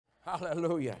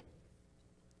Hallelujah.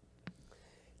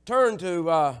 Turn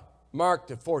to Mark,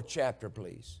 the 4th chapter,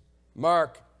 please.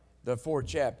 Mark, the 4th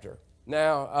chapter.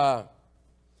 Now,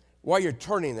 while you're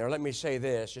turning there, let me say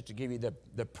this, just to give you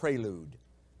the prelude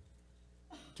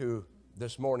to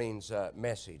this morning's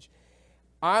message.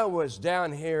 I was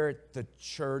down here at the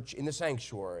church in the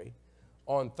sanctuary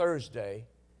on Thursday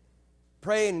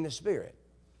praying in the Spirit.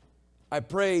 I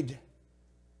prayed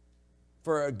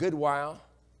for a good while,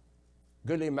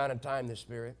 goodly amount of time in the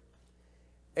Spirit.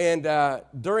 And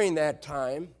during that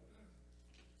time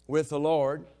with the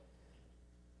Lord,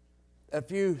 a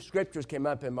few scriptures came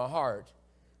up in my heart.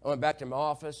 I went back to my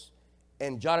office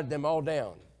and jotted them all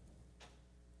down.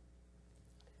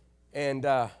 And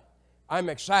I'm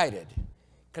excited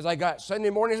because I got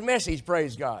Sunday morning's message,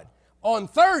 praise God, on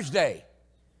Thursday.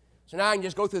 So now I can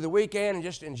just go through the weekend and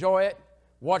just enjoy it,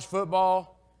 watch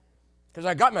football, because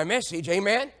I got my message,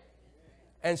 amen?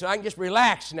 And so I can just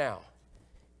relax now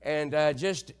and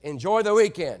just enjoy the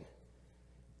weekend,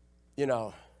 you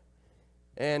know.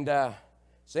 And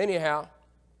so anyhow,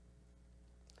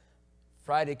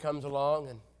 Friday comes along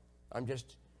and I'm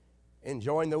just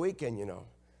enjoying the weekend, you know.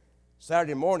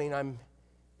 Saturday morning, I'm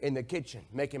in the kitchen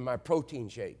making my protein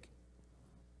shake.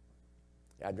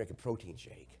 I drink a protein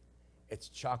shake. It's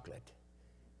chocolate,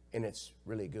 and it's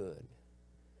really good.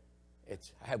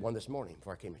 I had one this morning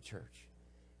before I came to church,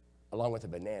 along with a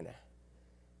banana.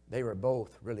 They were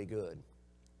both really good.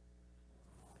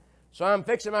 So I'm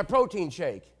fixing my protein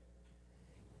shake,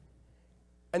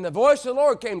 and the voice of the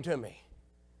Lord came to me.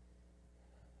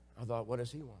 I thought, what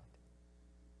does he want?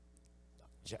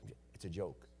 It's a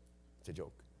joke. It's a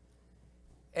joke.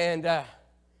 And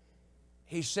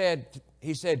he said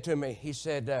to me,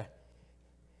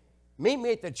 meet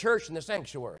me at the church in the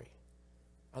sanctuary.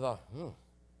 I thought,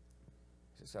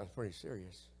 this sounds pretty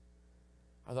serious.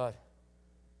 I thought,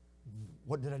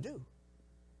 what did I do?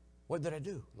 What did I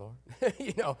do, Lord?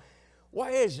 You know,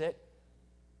 why is it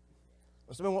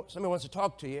when somebody wants to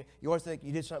talk to you, you always think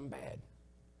you did something bad?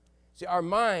 See, our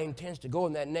mind tends to go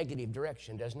in that negative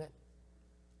direction, doesn't it?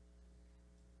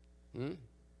 Do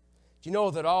you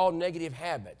know that all negative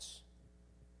habits,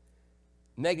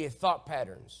 negative thought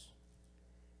patterns,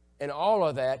 and all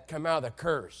of that come out of the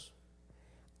curse?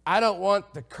 I don't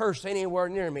want the curse anywhere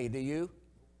near me, do you?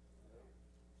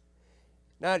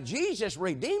 Now, Jesus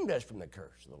redeemed us from the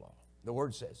curse of the law. The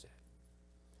Word says that.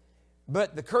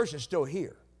 But the curse is still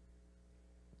here.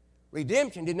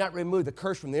 Redemption did not remove the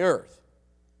curse from the earth.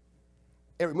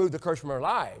 It removed the curse from our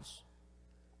lives.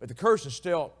 But the curse is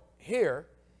still here.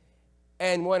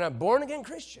 And when a born-again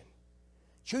Christian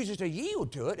chooses to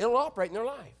yield to it, it'll operate in their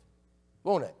life,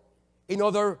 won't it? Even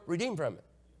though they're redeemed from it.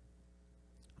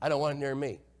 I don't want it near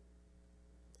me.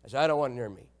 I said, I don't want it near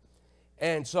me.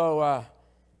 And so I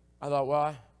thought,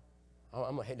 well, I'm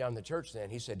going to head down to the church then.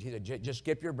 He said, just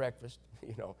skip your breakfast.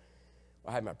 You know,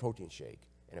 I had my protein shake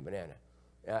and a banana.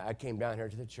 I came down here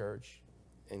to the church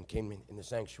and came in the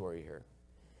sanctuary here.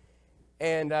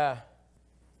 And the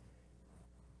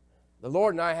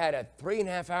Lord and I had a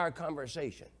 3.5-hour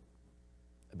conversation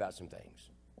about some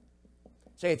things.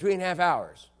 Say 3.5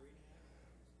 hours.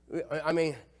 I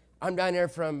mean, I'm down there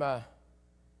from, I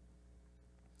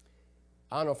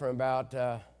don't know, from about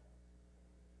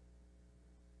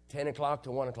 10 o'clock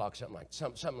to 1 o'clock,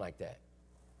 something like that.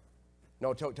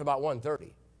 No, to about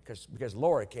 1:30, because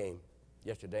Laura came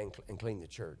yesterday and cleaned the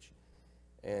church.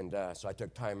 And so I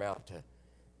took time out to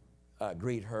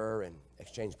greet her and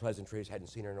exchange pleasantries. Hadn't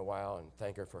seen her in a while, and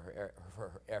thank her for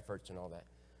her efforts and all that.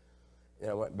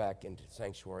 And I went back into the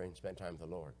sanctuary and spent time with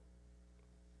the Lord.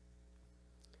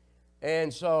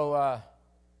 And so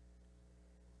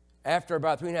after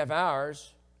about 3.5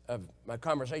 hours of my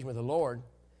conversation with the Lord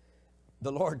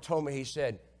told me, he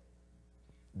said,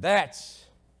 that's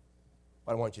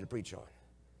what I want you to preach on.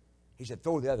 He said,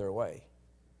 throw the other way.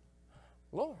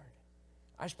 Lord,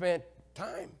 I spent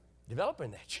time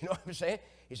developing that, you know what I'm saying?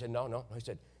 He said, no. He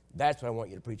said, that's what I want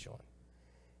you to preach on.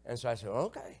 And so I said,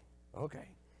 okay. I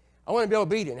want to be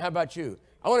obedient. How about you?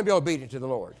 I want to be obedient to the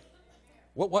Lord.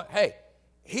 Hey,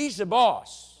 He's the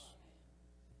boss.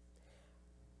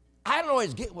 I don't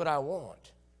always get what I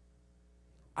want.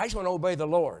 I just want to obey the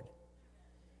Lord.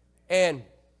 And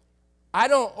I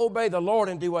don't obey the Lord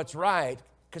and do what's right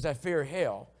because I fear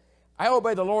hell. I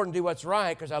obey the Lord and do what's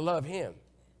right because I love Him.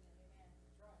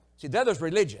 See, the other's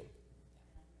religion.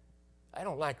 I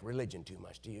don't like religion too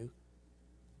much, do you?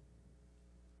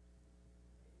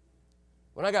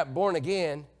 When I got born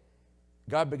again,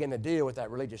 God began to deal with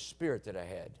that religious spirit that I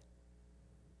had.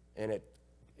 And it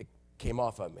came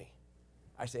off of me.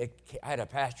 I had a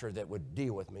pastor that would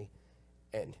deal with me,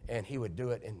 and he would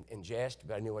do it in jest,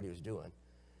 but I knew what he was doing.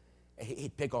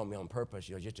 He'd pick on me on purpose,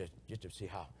 just to see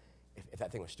how, if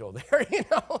that thing was still there,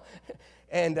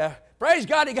 And praise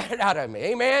God, he got it out of me.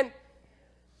 Amen?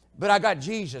 But I got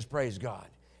Jesus, praise God.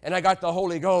 And I got the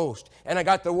Holy Ghost. And I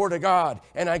got the Word of God.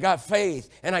 And I got faith.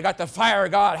 And I got the fire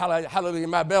of God, hallelujah, in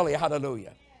my belly,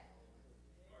 hallelujah.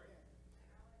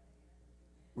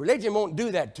 Religion won't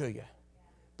do that to you.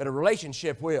 But a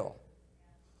relationship will.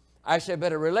 I said,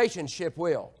 but a relationship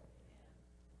will.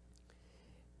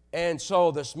 And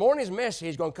so this morning's message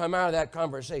is going to come out of that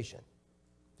conversation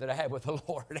that I had with the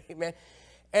Lord. Amen.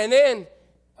 And then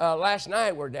last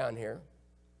night we're down here.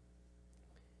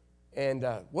 And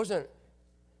wasn't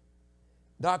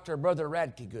Dr. Brother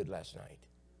Radke good last night?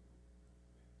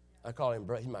 I call him,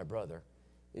 he's my brother.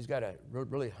 He's got a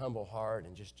really humble heart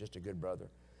and just a good brother.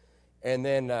 And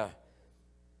then I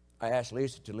asked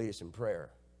Lisa to lead us in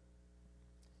prayer.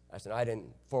 I said, I didn't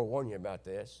forewarn you about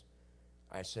this.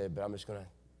 I said, but I'm just going to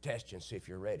test you and see if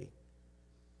you're ready.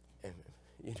 And,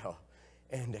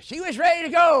 and she was ready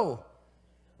to go.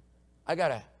 I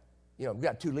got we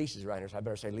got 2 Lisas right here, so I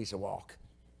better say Lisa walk.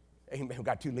 Amen. We've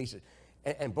got 2 Lisas.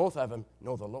 And both of them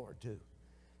know the Lord, too.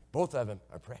 Both of them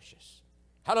are precious.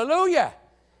 Hallelujah.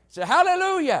 So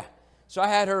hallelujah. So I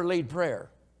had her lead prayer.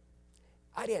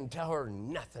 I didn't tell her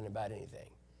nothing about anything.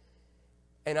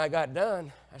 And I got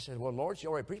done. I said, well, Lord, she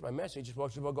already preached my message.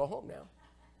 Well, we'll go home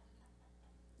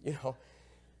now.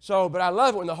 So, but I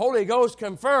love it when the Holy Ghost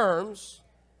confirms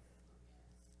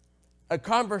a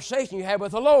conversation you had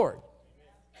with the Lord.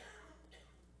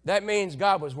 That means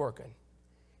God was working.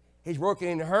 He's working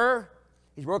in her.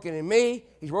 He's working in me.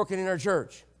 He's working in our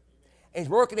church. And He's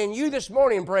working in you this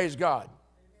morning, praise God,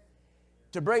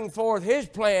 to bring forth His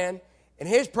plan and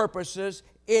His purposes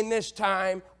in this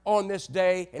time, on this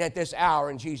day, and at this hour,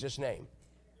 in Jesus' name.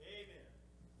 Amen.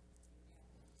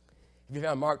 Have you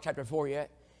found Mark chapter 4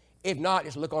 yet? If not,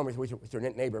 just look on with your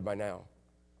neighbor by now.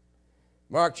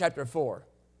 Mark chapter 4.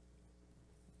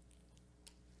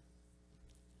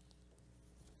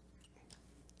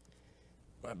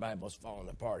 My Bible's falling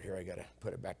apart here. I got to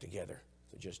put it back together.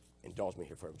 So just indulge me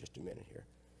here for just a minute here.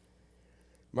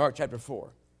 Mark chapter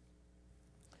 4.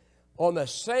 On the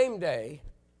same day,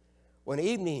 when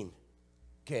evening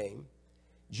came,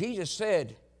 Jesus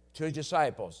said to His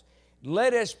disciples,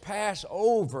 let us pass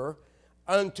over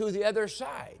unto the other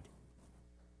side.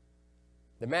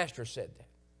 The Master said that.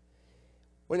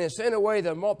 When they sent away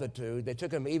the multitude, they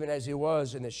took Him even as He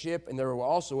was in the ship, and there were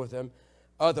also with Him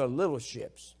other little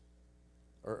ships,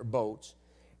 or boats.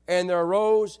 And there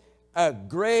arose a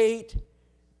great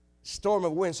storm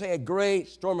of wind. Say, a great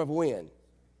storm of wind.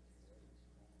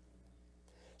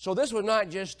 So this was not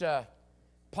just a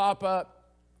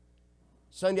pop-up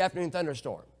Sunday afternoon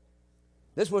thunderstorm.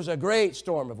 This was a great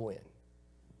storm of wind.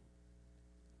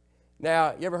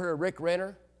 Now, you ever heard of Rick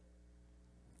Renner?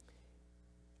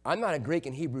 I'm not a Greek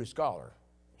and Hebrew scholar.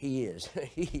 He is.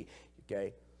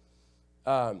 Okay.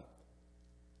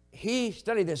 He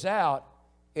studied this out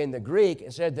in the Greek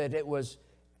and said that it was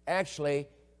actually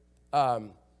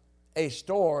a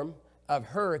storm of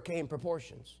hurricane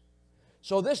proportions.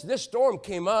 So this storm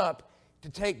came up to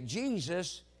take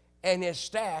Jesus and His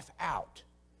staff out.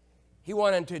 He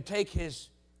wanted to take his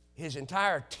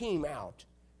entire team out.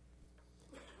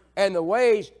 And the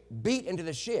waves beat into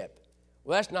the ship.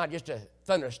 Well, that's not just a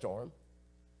thunderstorm.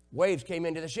 Waves came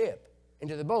into the ship,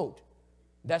 into the boat.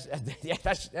 That's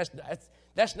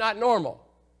not normal.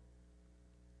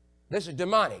 This is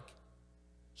demonic,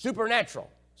 supernatural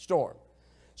storm.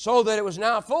 So that it was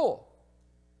now full.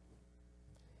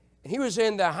 And he was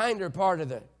in the hinder part of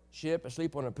the ship,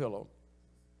 asleep on a pillow.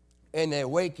 And they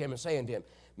awake him and say unto him,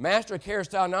 Master,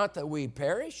 carest thou not that we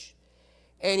perish?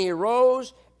 And he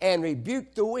arose and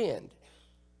rebuked the wind.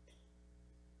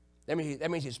 That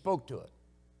means he spoke to it.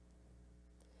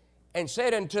 And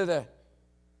said unto the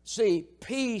sea,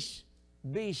 peace,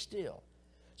 be still.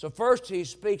 So first he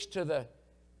speaks to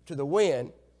the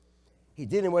wind. He's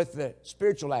dealing with the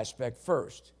spiritual aspect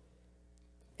first.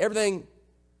 Everything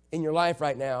in your life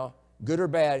right now, good or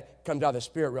bad, comes out of the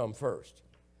spirit realm first.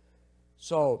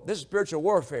 So this is spiritual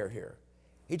warfare here.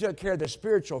 He took care of the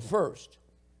spiritual first.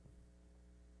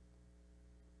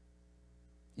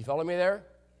 You follow me there?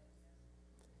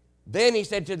 Then he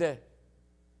said to the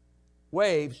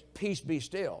waves, peace be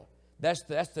still. That's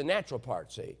the natural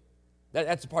part, see.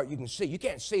 That's the part you can see. You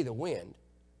can't see the wind.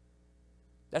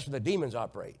 That's where the demons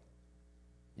operate.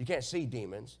 You can't see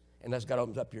demons unless God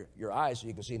opens up your eyes so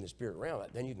you can see in the spirit realm.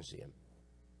 Then you can see them.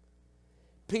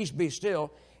 Peace be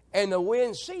still. And the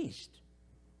wind ceased.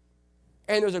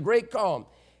 And there was a great calm.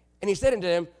 And he said unto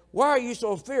them, why are you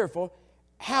so fearful?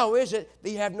 How is it that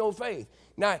you have no faith?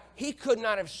 Now, he could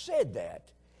not have said that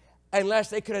unless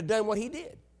they could have done what he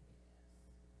did.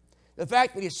 The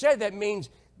fact that he said that means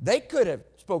they could have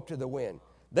spoke to the wind.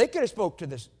 They could have spoke to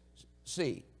the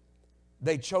sea.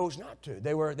 They chose not to.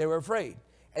 They were afraid,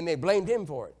 and they blamed him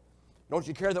for it. Don't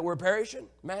you care that we're perishing,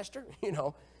 Master? You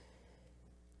know.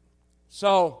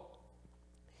 So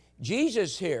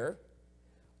Jesus here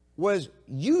was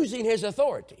using his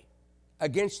authority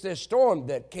against this storm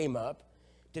that came up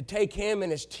to take him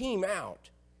and his team out.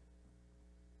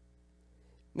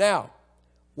 Now,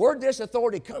 where did this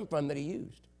authority come from that he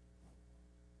used?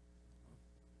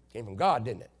 Came from God,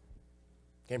 didn't it?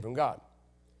 Came from God.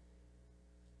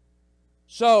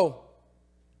 So,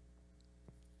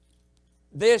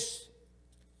 this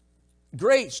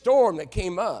great storm that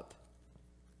came up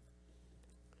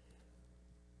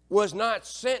was not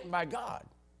sent by God,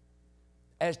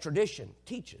 as tradition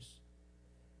teaches.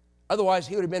 Otherwise,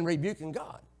 he would have been rebuking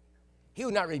God. He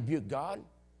would not rebuke God.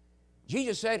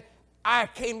 Jesus said, I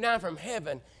came down from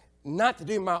heaven not to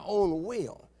do my own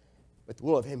will, but the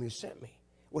will of him who sent me.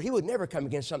 Well, he would never come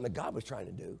against something that God was trying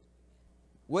to do.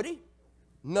 Would he?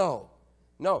 No.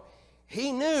 No.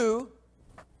 He knew,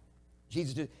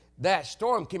 Jesus did, that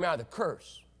storm came out of the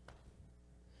curse.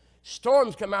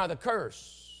 Storms come out of the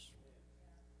curse.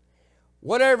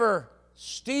 Whatever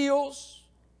steals,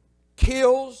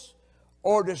 kills,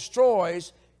 or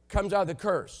destroys comes out of the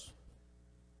curse.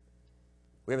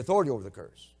 We have authority over the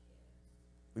curse.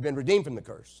 We've been redeemed from the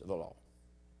curse of the law.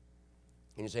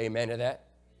 Can you say amen to that?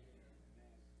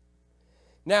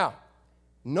 Now,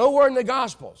 nowhere in the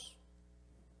Gospels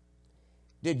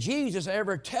did Jesus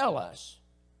ever tell us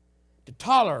to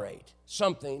tolerate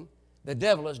something the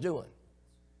devil is doing.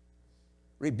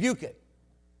 Rebuke it.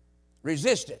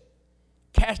 Resist it.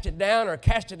 Cast it down or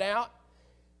cast it out.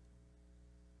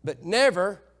 But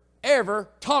never, ever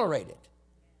tolerate it.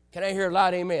 Can I hear a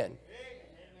loud amen?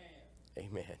 Amen.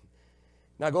 Amen.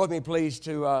 Now go with me, please,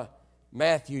 to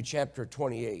Matthew chapter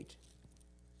 28.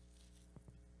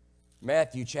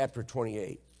 Matthew chapter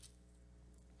 28.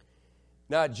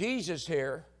 Now, Jesus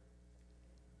here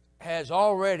has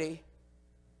already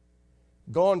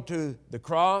gone to the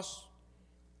cross,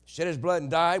 shed his blood and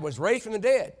died, was raised from the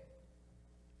dead.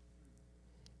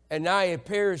 And now he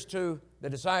appears to the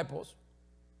disciples.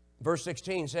 Verse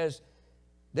 16 says,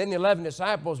 then the 11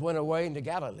 disciples went away into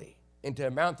Galilee, into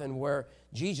a mountain where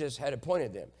Jesus had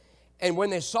appointed them. And when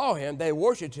they saw him, they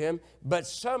worshiped him, but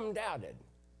some doubted.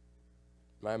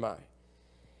 My.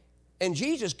 And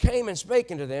Jesus came and spake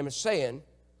unto them, saying,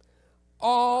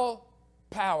 all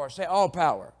power, say all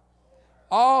power.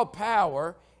 All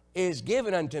power is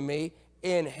given unto me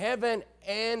in heaven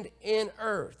and in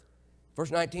earth.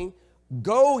 Verse 19,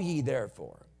 go ye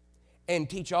therefore and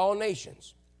teach all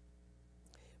nations,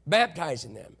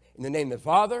 baptizing them in the name of the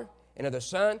Father and of the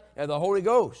Son and of the Holy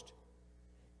Ghost,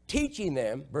 teaching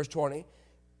them, verse 20,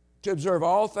 to observe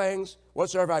all things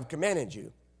whatsoever I've commanded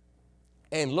you.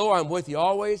 And lo, I'm with you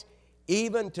always,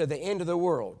 even to the end of the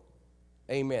world.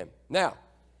 Amen. Now,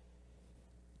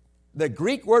 the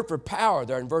Greek word for power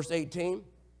there in verse 18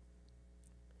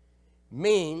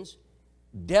 means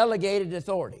delegated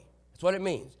authority. That's what it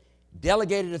means.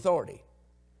 Delegated authority.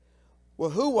 Well,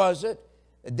 who was it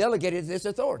that delegated this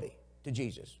authority to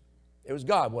Jesus? It was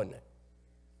God, wasn't it?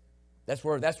 That's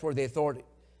where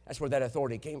that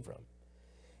authority came from.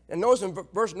 And notice in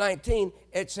verse 19,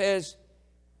 it says,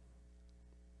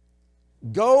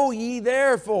 go ye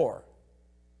therefore.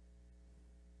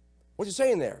 What's he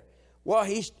saying there? Well,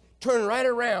 he's turning right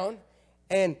around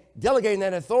and delegating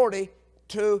that authority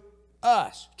to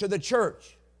us, to the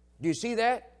church. Do you see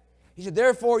that? He said,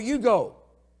 therefore you go.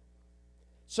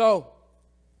 So,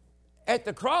 at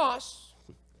the cross,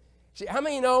 see, how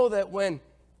many know that when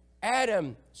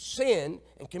Adam sinned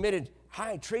and committed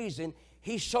high treason,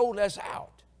 he sold us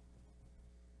out?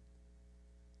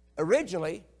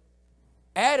 Originally,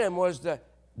 Adam was the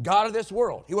God of this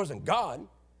world. He wasn't God,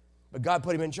 but God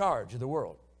put him in charge of the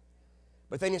world.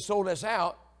 But then he sold us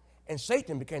out, and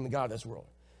Satan became the God of this world.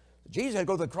 Jesus had to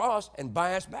go to the cross and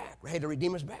buy us back. He had to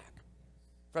redeem us back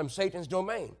from Satan's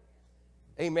domain.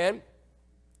 Amen?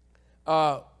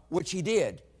 Which he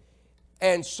did.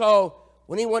 And so,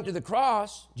 when he went to the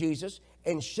cross, Jesus,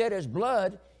 and shed his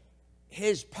blood,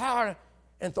 his power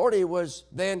and authority was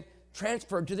then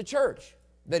transferred to the church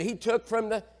that he took from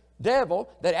the devil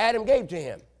that Adam gave to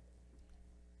him.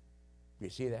 Do you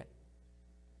see that?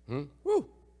 Woo.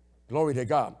 Glory to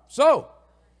God. So,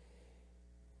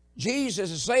 Jesus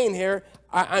is saying here,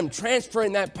 I'm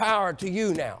transferring that power to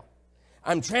you now.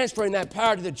 I'm transferring that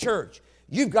power to the church.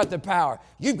 You've got the power.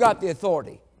 You've got the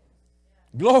authority.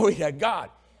 Glory to God.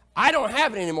 I don't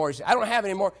have it anymore. He said, I don't have it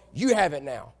anymore. You have it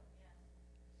now.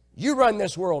 You run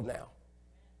this world now.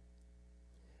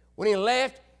 When he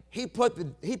left, he put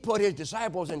his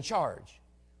disciples in charge.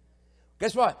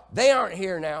 Guess what? They aren't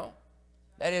here now.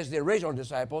 That is the original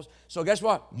disciples. So guess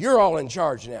what? You're all in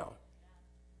charge now.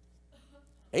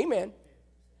 Amen.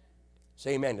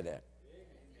 Say amen to that.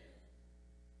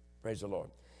 Praise the Lord.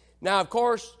 Now, of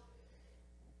course,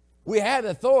 we have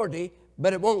authority,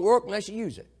 but it won't work unless you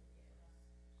use it.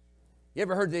 You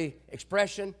ever heard the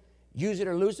expression, use it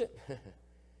or lose it?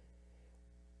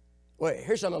 Well,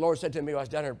 here's something the Lord said to me when I was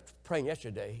down there praying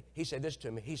yesterday. He said this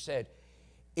to me. He said,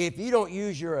 if you don't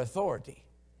use your authority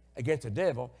against the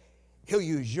devil, he'll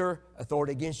use your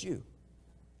authority against you.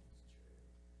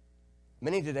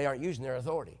 Many today aren't using their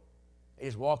authority.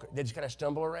 They just kind of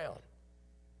stumble around,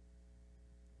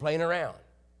 playing around.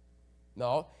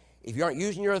 No, if you aren't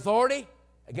using your authority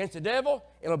against the devil,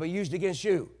 it'll be used against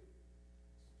you.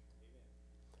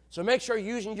 So make sure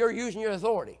you're using your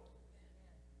authority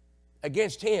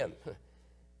against him.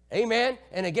 Amen.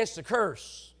 And against the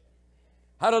curse.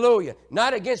 Hallelujah.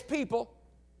 Not against people.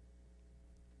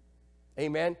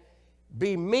 Amen.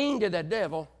 Be mean to the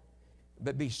devil,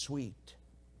 but be sweet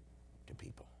to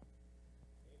people.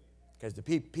 Because the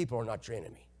people are not your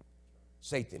enemy.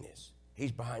 Satan is.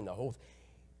 He's behind the whole thing.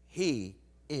 He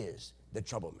is the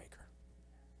troublemaker.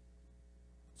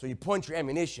 So you point your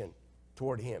ammunition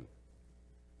toward him.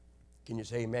 Can you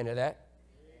say amen to that?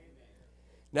 Amen.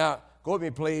 Now, go with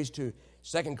me, please, to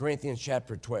 2 Corinthians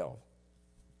chapter 12.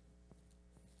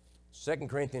 2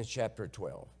 Corinthians chapter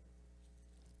 12.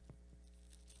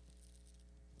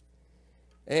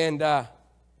 And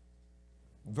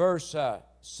verse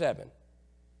 7.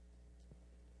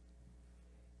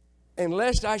 And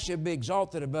lest I should be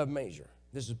exalted above measure.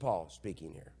 This is Paul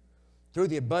speaking here. Through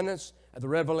the abundance of the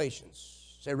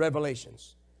revelations. Say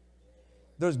revelations.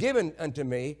 There's given unto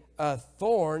me a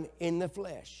thorn in the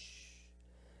flesh.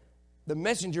 The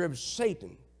messenger of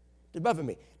Satan to buffet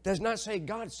me. Does not say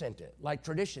God sent it, like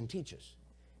tradition teaches.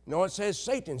 No, it says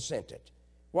Satan sent it.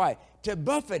 Why? To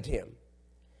buffet him,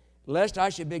 lest I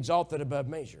should be exalted above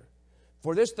measure.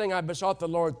 For this thing I besought the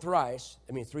Lord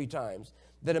three times,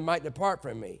 that it might depart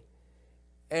from me.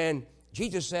 And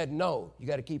Jesus said, no, you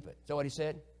got to keep it. Is that what he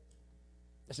said?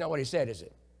 That's not what he said, is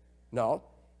it? No.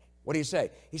 What did he say?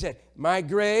 He said, my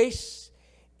grace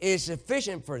is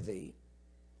sufficient for thee,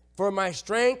 for my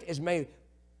strength is made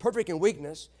perfect in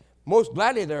weakness. Most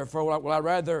gladly, therefore, will I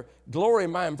rather glory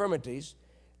in my infirmities,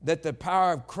 that the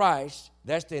power of Christ,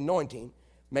 that's the anointing,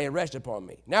 may rest upon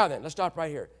me. Now then, let's stop right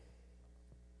here.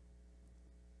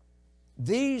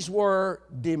 These were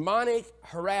demonic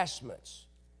harassments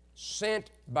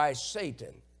sent by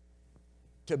Satan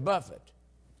to buffet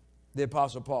the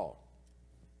Apostle Paul.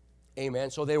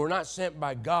 Amen. So they were not sent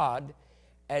by God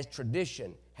as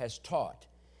tradition has taught.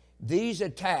 These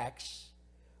attacks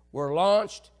were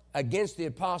launched against the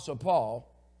Apostle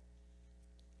Paul,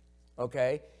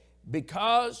 okay,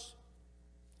 because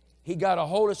he got a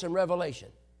hold of some revelation.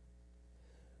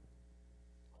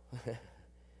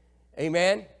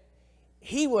 Amen.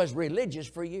 He was religious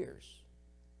for years.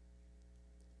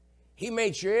 He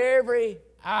made sure every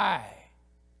I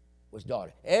was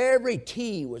dotted, every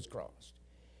T was crossed.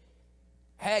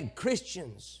 Had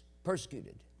Christians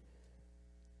persecuted.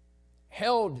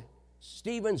 Held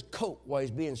Stephen's coat while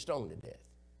he's being stoned to death.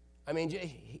 I mean,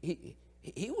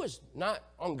 he was not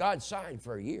on God's side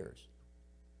for years.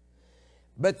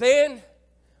 But then,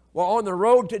 while on the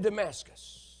road to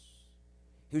Damascus,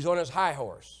 he was on his high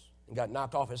horse and got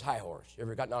knocked off his high horse. You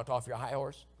ever got knocked off your high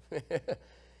horse?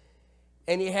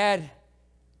 And he had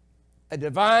a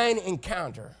divine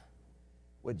encounter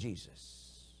with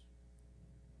Jesus,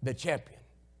 the champion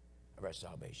of our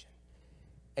salvation.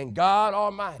 And God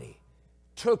Almighty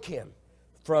took him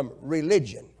from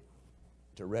religion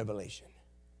to revelation.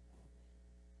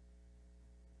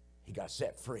 He got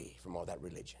set free from all that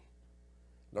religion.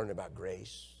 Learned about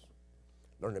grace.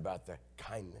 Learned about the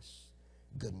kindness,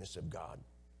 goodness of God.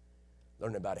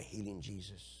 Learned about a healing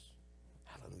Jesus.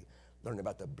 Hallelujah. Learned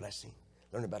about the blessing.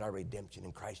 Learned about our redemption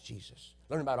in Christ Jesus.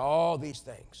 Learned about all these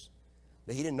things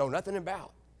that he didn't know nothing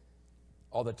about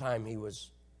all the time he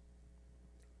was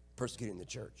persecuting the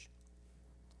church.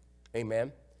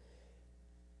 Amen.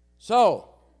 So,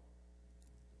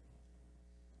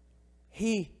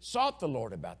 he sought the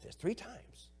Lord about this 3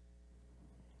 times.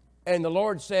 And the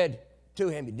Lord said to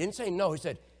him, he didn't say no, he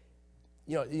said,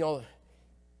 you know,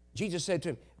 Jesus said to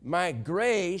him, my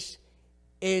grace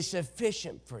is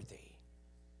sufficient for thee.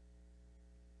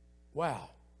 Wow.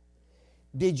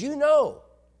 Did you know?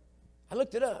 I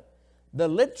looked it up. The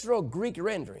literal Greek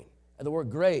rendering of the word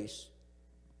grace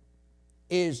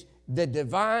is the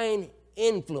divine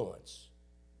influence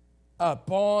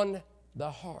upon the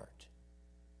heart.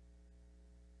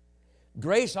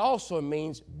 Grace also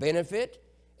means benefit,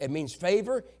 it means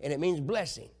favor, and it means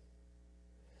blessing.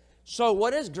 So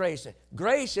what is grace?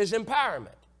 Grace is empowerment.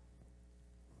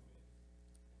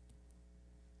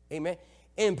 Amen.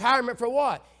 Empowerment for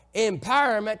what?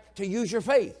 Empowerment to use your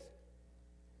faith.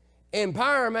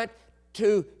 Empowerment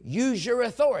to use your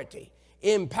authority.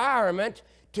 Empowerment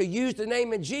to use the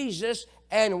name of Jesus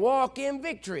and walk in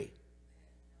victory.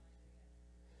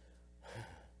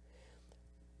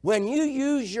 When you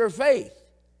use your faith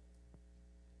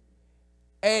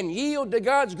and yield to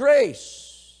God's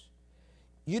grace,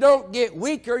 you don't get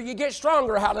weaker, you get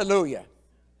stronger. Hallelujah.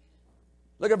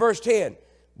 Look at verse 10.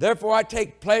 Therefore I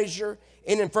take pleasure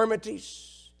in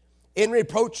infirmities, in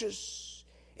reproaches,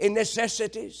 in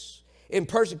necessities, in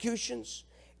persecutions,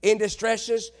 in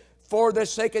distresses, for the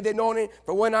sake of the anointing.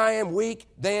 For when I am weak,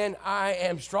 then I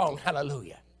am strong.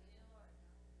 Hallelujah.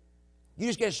 You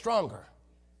just get stronger,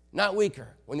 not weaker,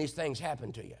 when these things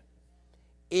happen to you.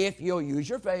 If you'll use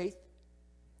your faith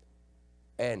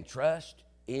and trust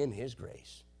in His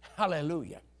grace.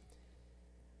 Hallelujah.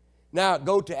 Now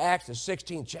go to Acts, the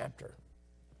 16th chapter.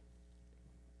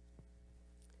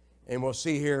 And we'll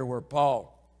see here where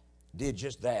Paul did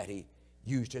just that. He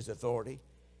used his authority.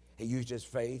 He used his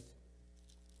faith.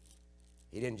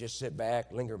 He didn't just sit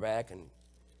back, linger back, and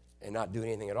not do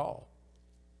anything at all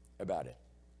about it.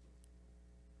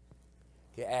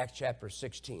 Okay, Acts chapter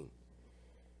 16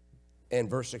 and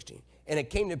verse 16. And it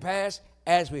came to pass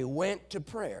as we went to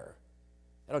prayer.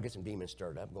 That'll get some demons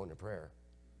stirred up, going to prayer.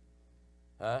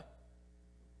 Huh?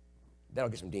 That'll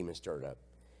get some demons stirred up.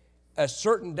 A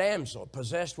certain damsel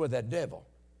possessed with a devil,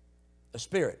 a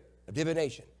spirit of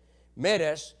divination, met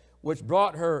us, which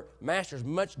brought her masters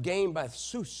much gain by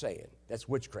soothsaying. That's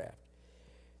witchcraft.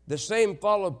 The same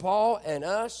followed Paul and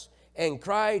us and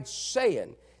cried,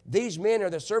 saying, these men are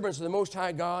the servants of the Most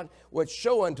High God, which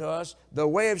show unto us the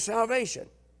way of salvation.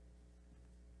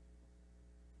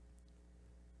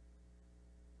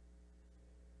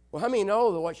 Well, how many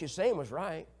know that what she's saying was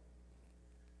right?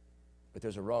 But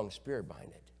there's a wrong spirit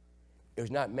behind it. It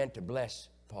was not meant to bless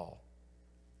Paul.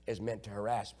 It was meant to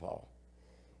harass Paul.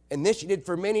 And this she did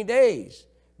for many days.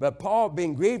 But Paul,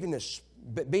 being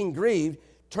grieved,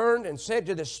 turned and said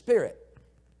to the spirit,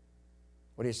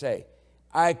 what do you say?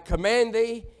 I command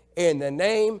thee in the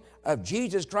name of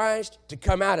Jesus Christ to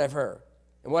come out of her.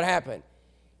 And what happened?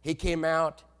 He came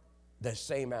out the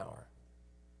same hour.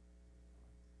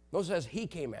 Moses says he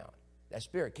came out. That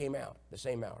spirit came out the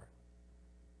same hour.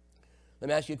 Let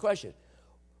me ask you a question.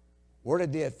 Where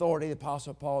did the authority the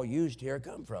Apostle Paul used here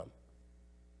come from?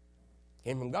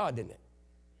 Came from God, didn't it?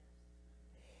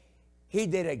 He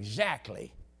did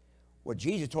exactly what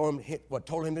Jesus told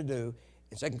him to do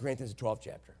in 2 Corinthians, the 12th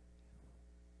chapter.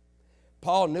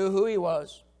 Paul knew who he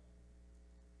was.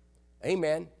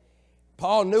 Amen.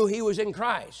 Paul knew he was in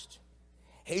Christ.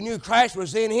 He knew Christ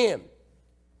was in him.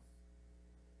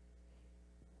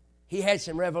 He had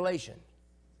some revelation.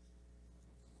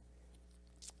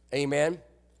 Amen.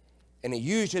 And he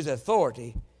used his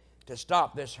authority to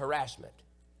stop this harassment.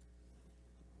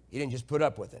 He didn't just put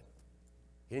up with it.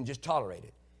 He didn't just tolerate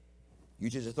it. He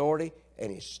used his authority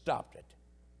and he stopped it.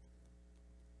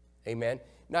 Amen.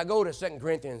 Now go to 2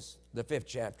 Corinthians, the 5th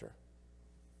chapter.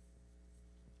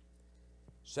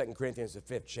 2 Corinthians, the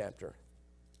 5th chapter.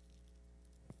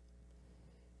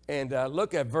 And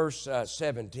look at verse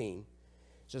 17. It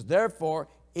says, therefore,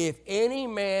 if any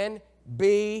man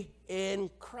be in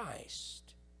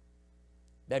Christ.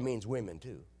 That means women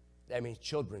too. That means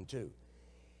children too.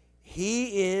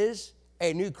 He is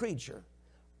a new creature.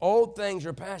 Old things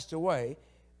are passed away.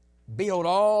 Behold,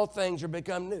 all things are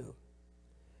become new.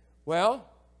 Well,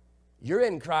 you're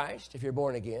in Christ if you're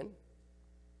born again.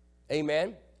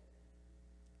 Amen.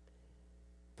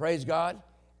 Praise God.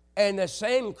 And the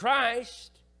same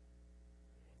Christ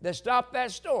that stopped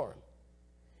that storm,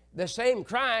 the same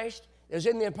Christ that is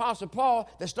in the Apostle Paul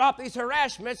that stopped these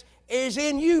harassments is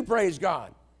in you, praise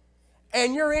God.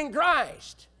 And you're in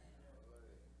Christ.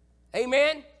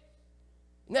 Amen.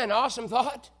 Isn't that an awesome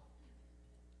thought?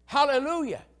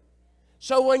 Hallelujah.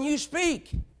 So when you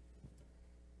speak,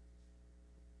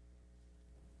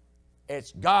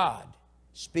 it's God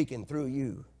speaking through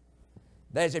you.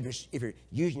 That is, if you're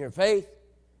using your faith,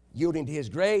 yielding to His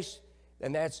grace,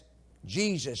 then that's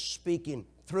Jesus speaking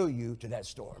through you to that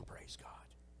storm, praise God.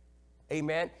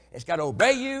 Amen. It's got to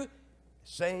obey you the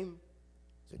same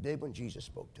as it did when Jesus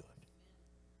spoke to it.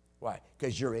 Why?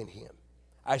 Because you're in Him.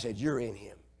 I said, you're in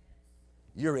Him.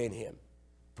 You're in Him.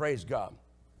 Praise God.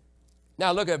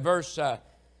 Now look at verse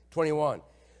 21.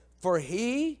 For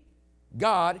He,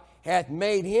 God, hath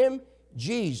made Him,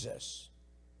 Jesus,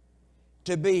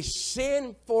 to be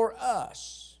sin for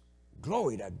us.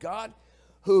 Glory to God,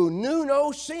 who knew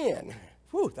no sin.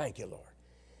 Whew, thank you, Lord.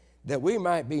 That we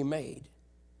might be made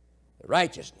the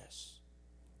righteousness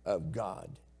of God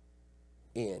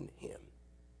in him.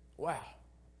 Wow.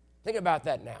 Think about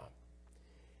that now.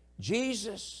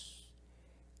 Jesus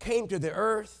came to the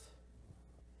earth,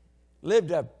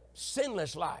 lived a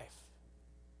sinless life,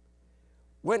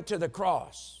 went to the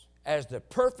cross as the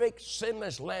perfect,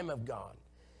 sinless Lamb of God.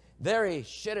 There he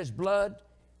shed his blood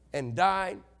and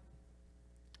died.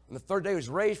 On the third day he was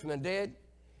raised from the dead.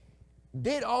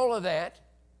 Did all of that,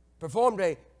 performed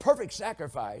a perfect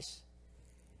sacrifice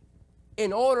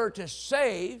in order to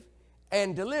save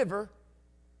and deliver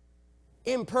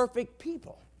imperfect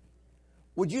people.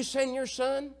 Would you send your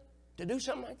son to do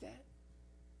something like that?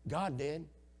 God did.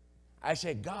 I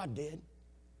said God did.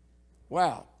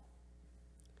 Wow.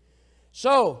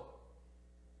 So,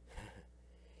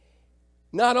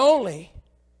 not only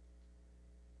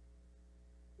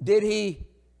did he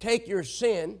take your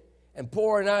sin and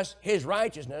pour in us his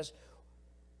righteousness,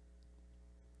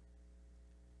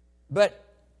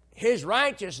 but his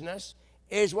righteousness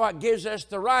is what gives us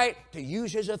the right to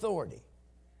use his authority.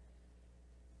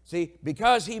 See,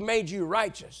 because he made you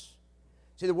righteous.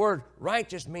 See, the word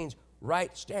righteous means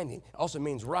right standing. It also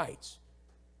means rights.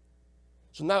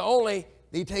 So not only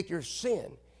did he take your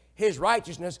sin, his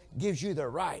righteousness gives you the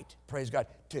right, praise God,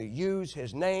 to use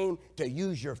his name, to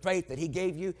use your faith that he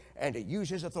gave you, and to use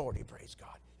his authority, praise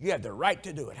God. You have the right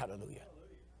to do it, hallelujah.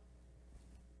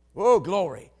 Oh,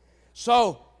 glory.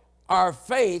 So, our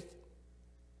faith,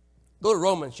 go to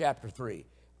Romans chapter 3.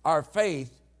 Our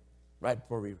faith, right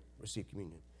before we receive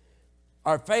communion,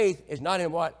 our faith is not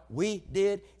in what we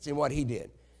did, it's in what he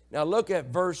did. Now look at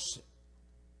verse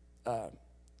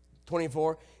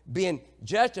 24. Being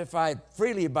justified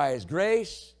freely by his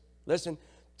grace, listen,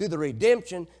 through the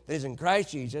redemption that is in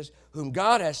Christ Jesus, whom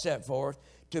God has set forth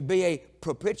to be a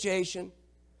propitiation,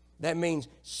 that means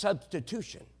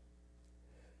substitution.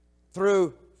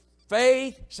 Through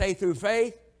faith, say through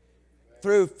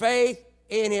faith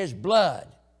in his blood.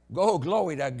 Go,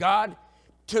 glory to God,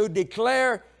 to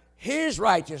declare his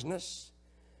righteousness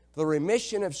for the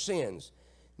remission of sins,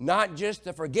 not just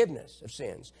the forgiveness of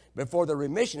sins, but for the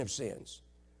remission of sins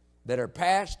that are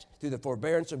passed through the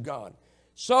forbearance of God.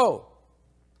 So,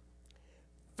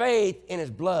 faith in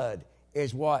his blood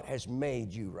is what has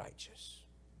made you righteous.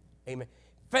 Amen.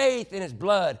 Faith in his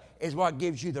blood is what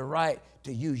gives you the right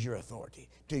to use your authority,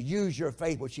 to use your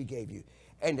faith which he gave you,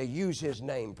 and to use his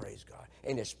name, praise God,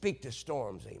 and to speak to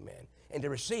storms, amen, and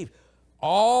to receive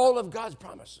all of God's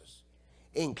promises,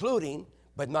 including,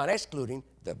 but not excluding,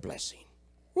 the blessing.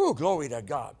 Woo, glory to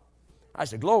God. I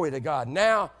said, glory to God.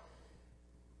 Now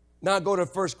go to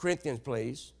 1 Corinthians,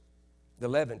 please, the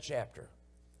 11th chapter.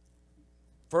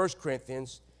 1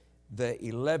 Corinthians, the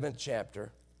 11th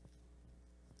chapter.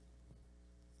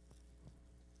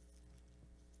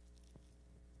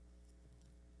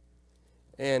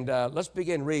 And let's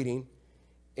begin reading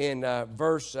in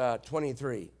verse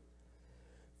 23.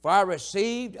 For I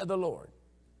received of the Lord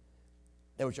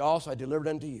that which also I delivered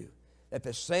unto you, that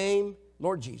the same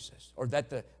Lord Jesus, or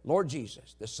that the Lord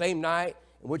Jesus, the same night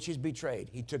in which he's betrayed,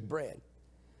 he took bread.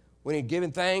 When he'd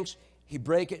given thanks, he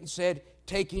brake it and said,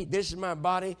 take, eat, this is my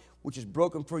body, which is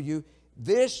broken for you.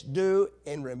 This do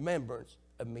in remembrance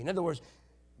of me. In other words,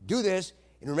 do this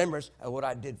in remembrance of what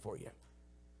I did for you.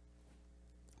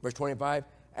 Verse 25,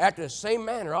 after the same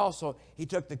manner also, he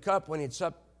took the cup when he had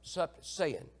supped,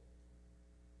 saying,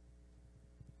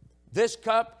 this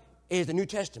cup is the New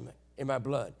Testament in my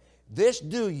blood. This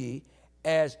do ye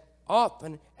as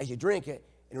often as you drink it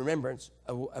in remembrance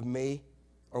of me,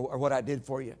 or what I did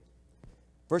for you.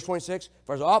 Verse 26,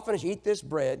 for as often as you eat this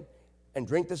bread and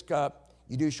drink this cup,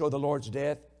 you do show the Lord's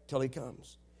death till he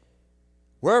comes.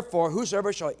 Wherefore,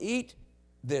 whosoever shall eat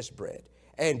this bread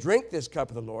and drink this cup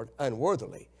of the Lord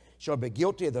unworthily shall be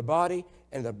guilty of the body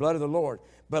and the blood of the Lord.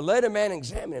 But let a man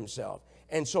examine himself,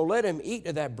 and so let him eat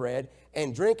of that bread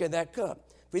and drink of that cup.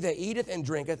 For he that eateth and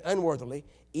drinketh unworthily,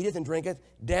 eateth and drinketh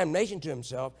damnation to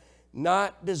himself,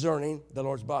 not discerning the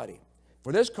Lord's body.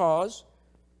 For this cause,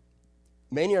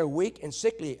 many are weak and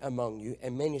sickly among you,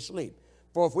 and many sleep.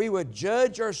 For if we would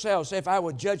judge ourselves, say if I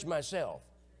would judge myself,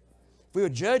 if we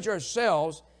would judge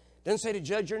ourselves, doesn't say to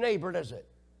judge your neighbor, does it?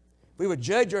 If we would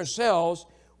judge ourselves,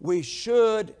 we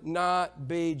should not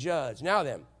be judged. Now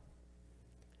then,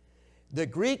 the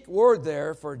Greek word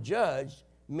there for judge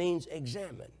means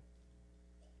examine.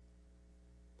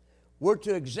 We're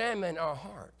to examine our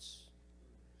hearts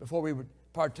before we would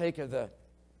partake of the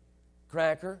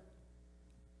cracker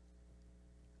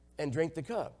and drink the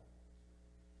cup.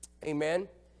 Amen.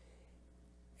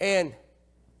 And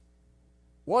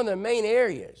one of the main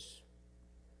areas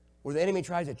where the enemy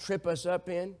tries to trip us up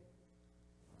in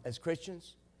as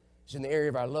Christians is in the area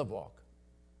of our love walk.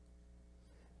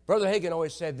 Brother Hagin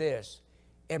always said this,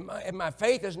 if my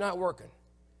faith is not working,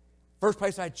 first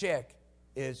place I check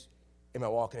is, am I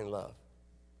walking in love?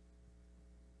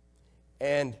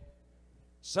 And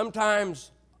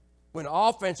sometimes when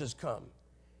offenses come,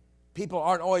 people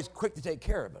aren't always quick to take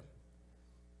care of them.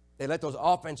 They let those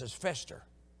offenses fester.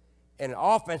 And an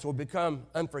offense will become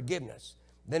unforgiveness.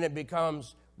 Then it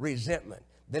becomes resentment.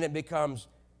 Then it becomes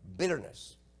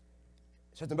bitterness.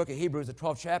 It says in the book of Hebrews, the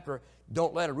 12th chapter,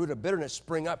 don't let a root of bitterness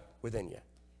spring up within you.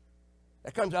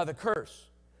 That comes out of the curse.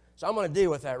 So I'm going to deal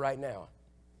with that right now.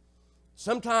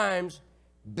 Sometimes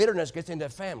bitterness gets into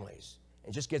families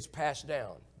and just gets passed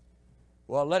down.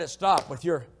 Well, let it stop with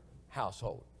your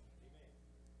household.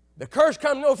 The curse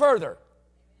comes no further.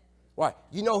 Why?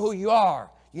 You know who you are.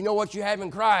 You know what you have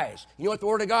in Christ. You know what the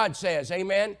Word of God says.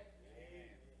 Amen?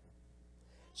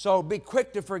 So be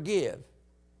quick to forgive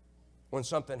when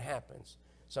something happens.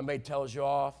 Somebody tells you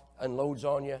off, unloads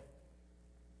on you,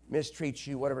 mistreats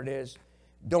you, whatever it is.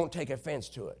 Don't take offense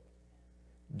to it.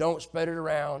 Don't spread it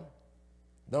around.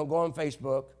 Don't go on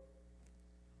Facebook.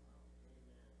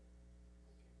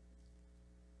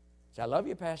 Say, I love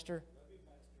you, Pastor.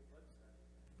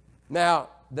 Now,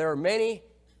 there are many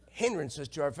hindrances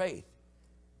to our faith.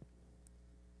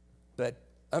 But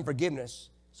unforgiveness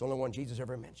is the only one Jesus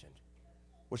ever mentioned,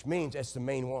 which means that's the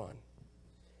main one.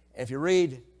 And if you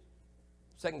read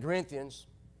 2 Corinthians,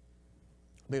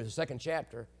 I believe it's the 2nd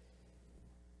chapter,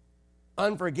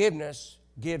 unforgiveness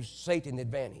gives Satan the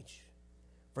advantage.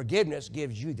 Forgiveness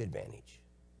gives you the advantage.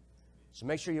 So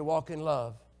make sure you walk in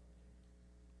love.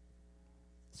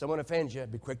 If someone offends you,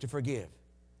 be quick to forgive.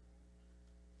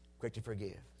 Quick to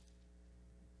forgive.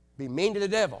 Be mean to the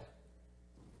devil.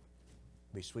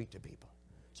 Be sweet to people.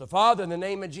 So, Father, in the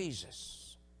name of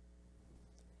Jesus,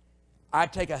 I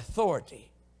take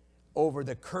authority over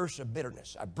the curse of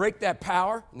bitterness. I break that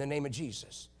power in the name of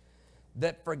Jesus.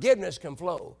 That forgiveness can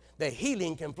flow, that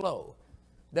healing can flow,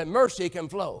 that mercy can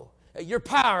flow, that your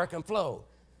power can flow.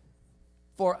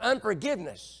 For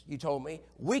unforgiveness, you told me,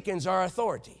 weakens our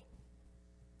authority.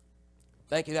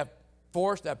 Thank you, that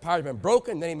force, that power has been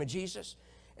broken in the name of Jesus.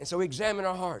 And so we examine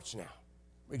our hearts now.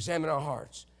 We examine our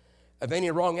hearts of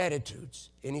any wrong attitudes,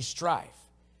 any strife,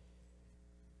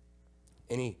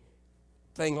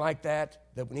 anything like that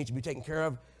needs to be taken care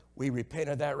of. We repent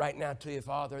of that right now to you,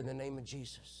 Father, in the name of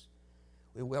Jesus.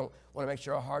 We want to make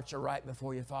sure our hearts are right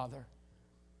before you, Father,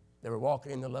 that we're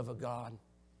walking in the love of God,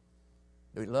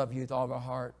 that we love you with all of our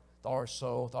heart, with all our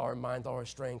soul, with all our mind, with all our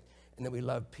strength, and that we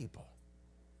love people,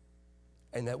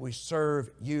 and that we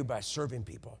serve you by serving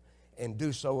people, and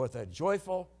do so with a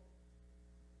joyful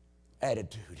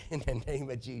attitude in the name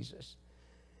of Jesus.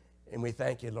 And we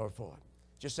thank you, Lord, for it.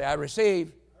 Just say, I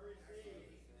receive.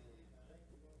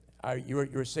 You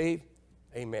receive?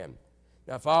 Amen.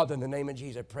 Now, Father, in the name of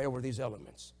Jesus, I pray over these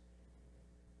elements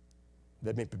that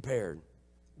have been prepared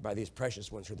by these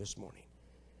precious ones here this morning.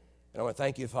 And I want to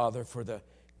thank you, Father, for the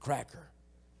cracker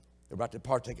they're about to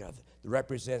partake of that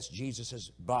represents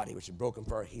Jesus' body, which is broken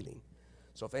for our healing.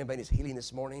 So if anybody needs healing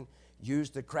this morning, use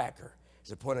the cracker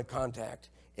as a point of contact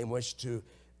in which to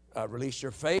release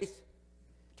your faith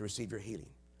to receive your healing.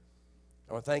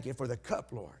 I want to thank you for the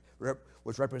cup, Lord,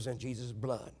 which represents Jesus'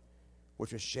 blood,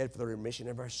 which was shed for the remission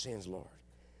of our sins, Lord.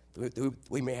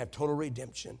 We may have total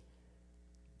redemption,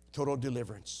 total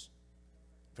deliverance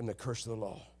from the curse of the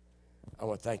law. I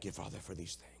want to thank you, Father, for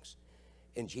these things.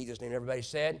 In Jesus' name, everybody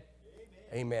said,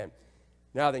 amen. Amen.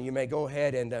 Now then, you may go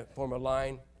ahead and form a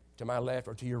line to my left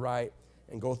or to your right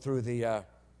and go through the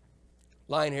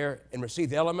line here and receive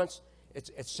the elements.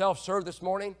 It's self-serve this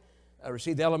morning.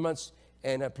 Receive the elements,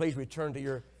 and please return to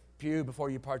your pew before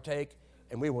you partake,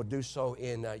 and we will do so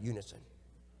in unison.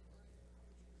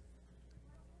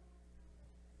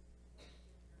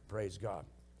 Praise God.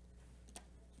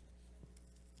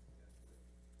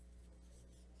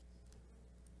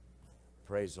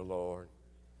 Praise the Lord.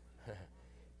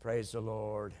 Praise the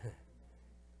Lord.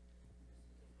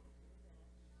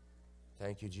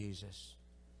 Thank you, Jesus.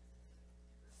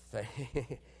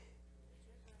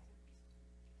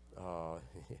 Oh,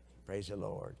 praise the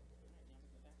Lord.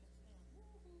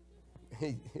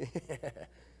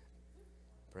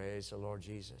 Praise the Lord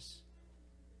Jesus.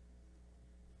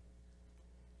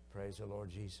 Praise the Lord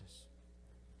Jesus.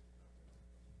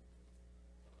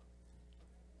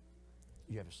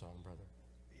 You have a song, brother?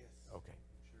 Yes. Okay.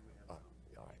 Sure we have.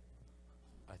 All right.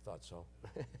 I thought so.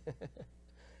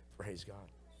 Praise God.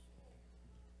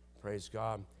 Praise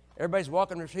God. Everybody's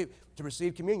welcome to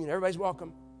receive communion. Everybody's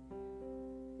welcome.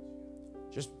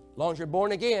 Just as long as you're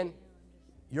born again,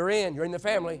 You're in the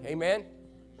family. Amen.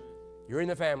 You're in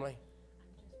the family.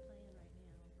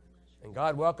 And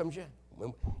God welcomes you,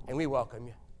 and we welcome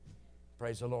you.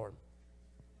 Praise the Lord.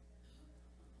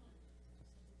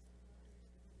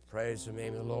 Praise the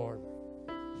name of the Lord.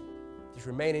 Just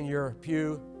remain in your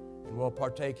pew, and we'll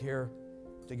partake here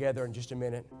together in just a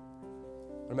minute. I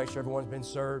want to make sure everyone's been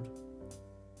served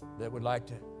that would like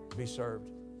to be served.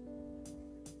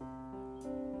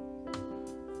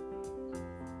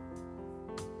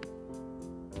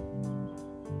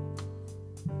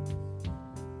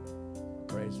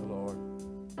 Praise the Lord.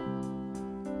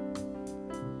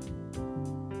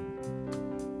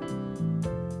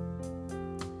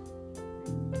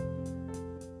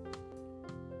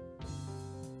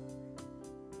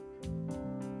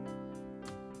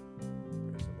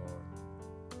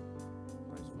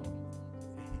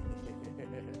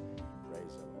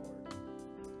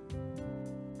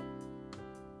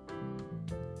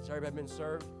 Has everybody been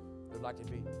served? Would like to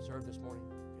be served this morning?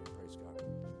 Okay, praise God.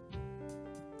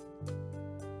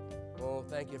 Oh,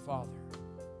 thank you, Father,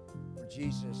 for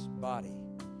Jesus' body,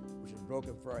 which was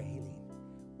broken for our healing.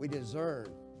 We discern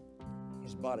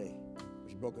his body,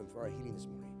 which was broken for our healing this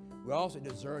morning. We also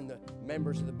discern the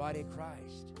members of the body of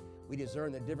Christ. We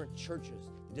discern the different churches,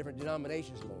 the different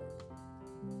denominations, Lord.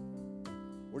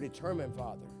 We're determined,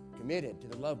 Father, committed to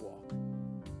the love walk,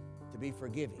 to be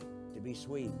forgiving, to be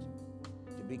sweet,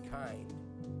 to be kind,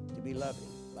 to be loving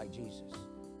like Jesus.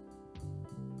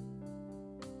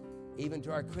 Even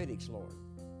to our critics, Lord.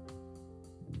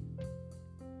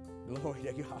 Glory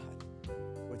to God.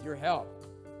 With your help,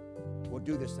 we'll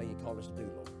do this thing you called us to do,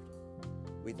 Lord.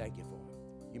 We thank you for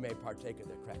it. You may partake of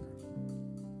the cracker.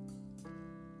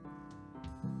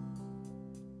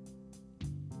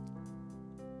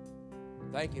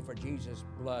 Thank you for Jesus'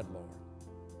 blood,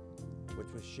 Lord,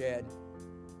 which was shed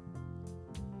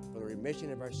for the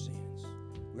remission of our sins.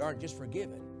 We aren't just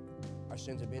forgiven. Our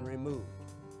sins have been removed.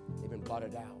 They've been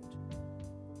blotted out.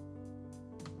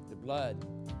 The blood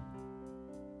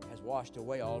has washed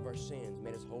away all of our sins,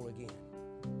 made us whole again.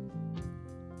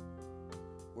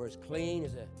 We're as clean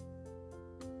as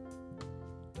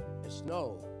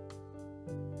snow.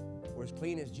 We're as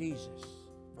clean as Jesus,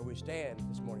 for we stand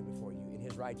this morning before you in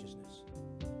his righteousness.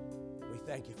 We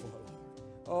thank you for it, Lord.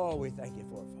 Oh, we thank you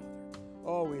for it, Father.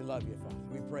 Oh, we love you, Father.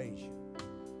 We praise you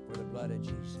for the blood of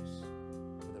Jesus.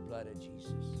 For the blood of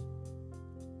Jesus.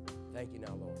 Thank you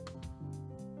now, Lord.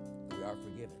 We are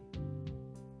forgiven.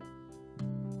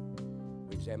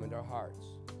 We examined our hearts,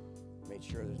 made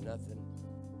sure there's nothing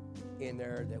in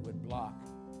there that would block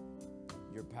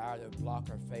your power, that would block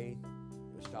our faith,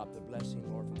 that would stop the blessing,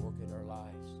 Lord, from working in our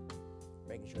lives.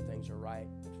 Making sure things are right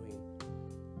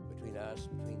between us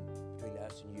and you,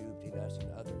 between us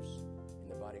and others in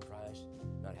the body of Christ.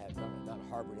 Not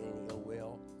harboring any ill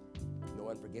will, no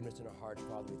unforgiveness in our hearts,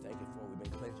 Father. We thank you for it. We've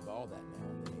been cleansed of all that now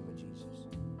in the name of Jesus.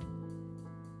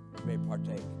 You may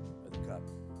partake of the cup.